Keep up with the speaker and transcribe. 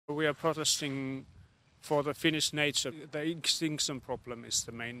We are protesting for the Finnish nature. The extinction problem is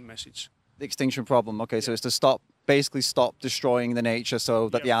the main message. The extinction problem, okay, so it's to basically stop destroying the nature so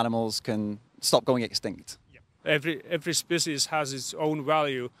that the animals can stop going extinct. Every species has its own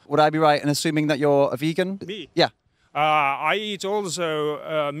value. Would I be right in assuming that you're a vegan? Me? Yeah. I eat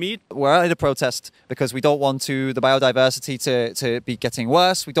also meat. We're at a protest because we don't want the biodiversity to be getting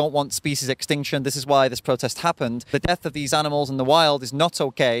worse. We don't want species extinction. This is why this protest happened. The death of these animals in the wild is not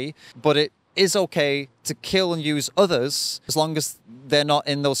okay, but it is okay to kill and use others as long as they're not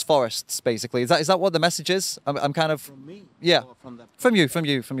in those forests, basically. Is that what the message is? I'm kind of... From me? Yeah. From From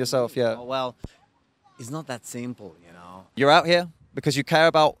yourself, yeah. Oh, well, it's not that simple, you know. You're out here because you care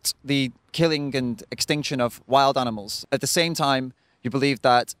about the killing and extinction of wild animals. At the same time, you believe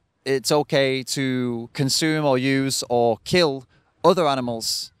that it's okay to consume or use or kill other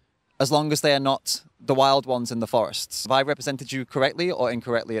animals as long as they are not the wild ones in the forests. Have I represented you correctly or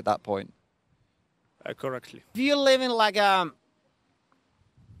incorrectly at that point? Correctly. If you're living like a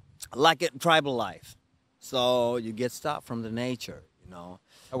tribal life, so you get stuff from the nature, you know.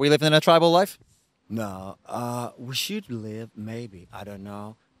 Are we living in a tribal life? No, we should live, maybe, I don't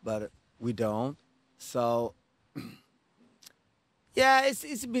know, but we don't. So, yeah,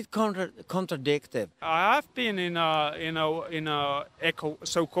 it's a bit contradictory. I have been in a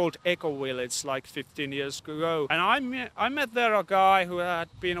so-called eco village like 15 years ago, and I met there a guy who had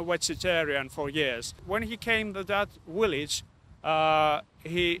been a vegetarian for years. When he came to that village,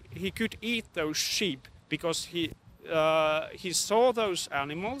 he could eat those sheep because he saw those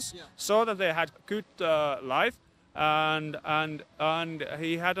animals, saw that they had good life, and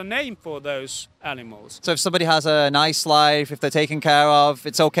he had a name for those animals. So if somebody has a nice life, if they're taken care of,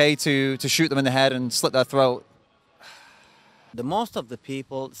 it's okay to shoot them in the head and slit their throat? Most of the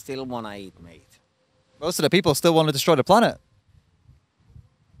people still want to eat meat. Most of the people still want to destroy the planet.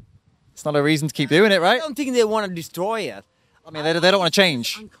 It's not a reason to keep doing it, right? I don't think they want to destroy it. I mean, they don't want to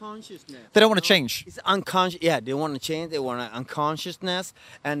change. Unconsciousness. They don't want to change. It's unconscious. Yeah, they want to change. They want unconsciousness,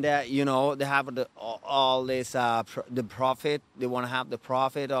 and you know, they have all this the profit. They want to have the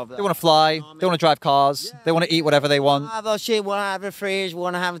profit of. They want to fly. They want to drive cars. Yeah. They want to eat whatever they want. We want to have a fridge. We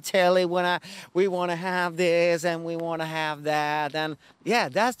want to have a telly. We want to have this and we want to have that, and yeah,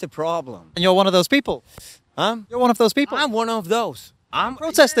 that's the problem. And you're one of those people. Huh? You're one of those people. I'm one of those. I'm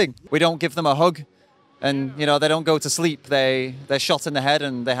protesting. We don't give them a hug. And, you know, they don't go to sleep. They're shot in the head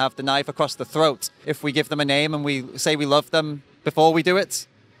and they have the knife across the throat. If we give them a name and we say we love them before we do it,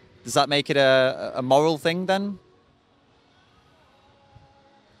 does that make it a moral thing then?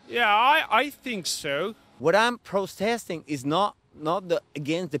 Yeah, I think so. What I'm protesting is not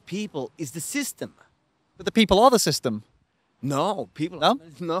against the people, it's the system. But the people are the system. No, people. No?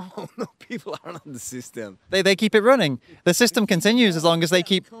 No, people are not the system. They keep it running. The system continues as long as they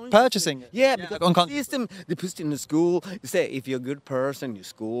keep purchasing it. Yeah, because the system, they put it in the school. You say, if you're a good person, you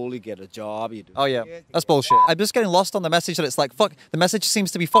school, you get a job, you do. Oh, yeah. That's bullshit. I'm just getting lost on the message that it's like, fuck, the message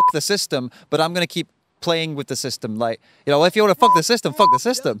seems to be fuck the system, but I'm going to keep playing with the system. Like, you know, if you want to fuck the system, fuck the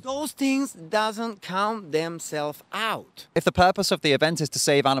system. Those things doesn't count themselves out. If the purpose of the event is to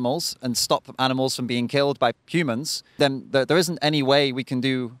save animals and stop animals from being killed by humans, then there isn't any way we can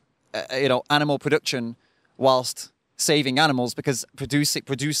do, you know, animal production whilst saving animals, because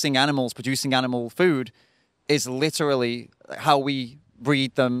producing animal food is literally how we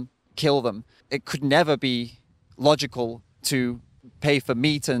breed them, kill them. It could never be logical to pay for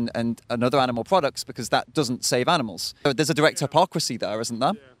meat and other animal products because that doesn't save animals. So there's a direct hypocrisy there, isn't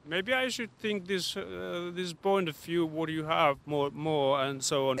there? Yeah. Maybe I should think this point of view, what do you have more and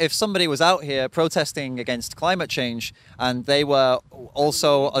so on. If somebody was out here protesting against climate change and they were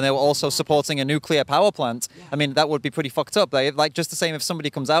also supporting a nuclear power plant, I mean, that would be pretty fucked up. Like just the same if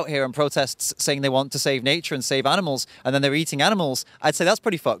somebody comes out here and protests saying they want to save nature and save animals and then they're eating animals, I'd say that's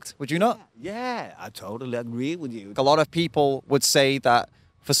pretty fucked. Would you not? Yeah, I totally agree with you. A lot of people would say that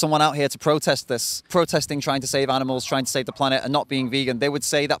for someone out here to protest this, protesting trying to save animals, trying to save the planet and not being vegan, they would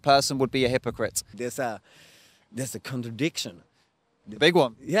say that person would be a hypocrite. There's a contradiction. The big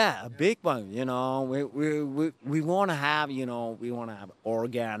one. Yeah, a big one. You know, we want to have, you know, we want to have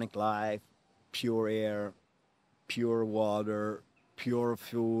organic life, pure air, pure water, pure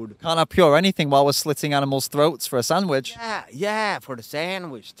food. Can't have pure anything while we're slitting animals' throats for a sandwich. Yeah, for the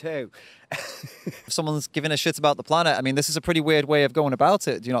sandwich too. If someone's giving a shit about the planet, I mean, this is a pretty weird way of going about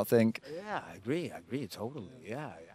it, do you not think? Yeah, I agree totally, yeah.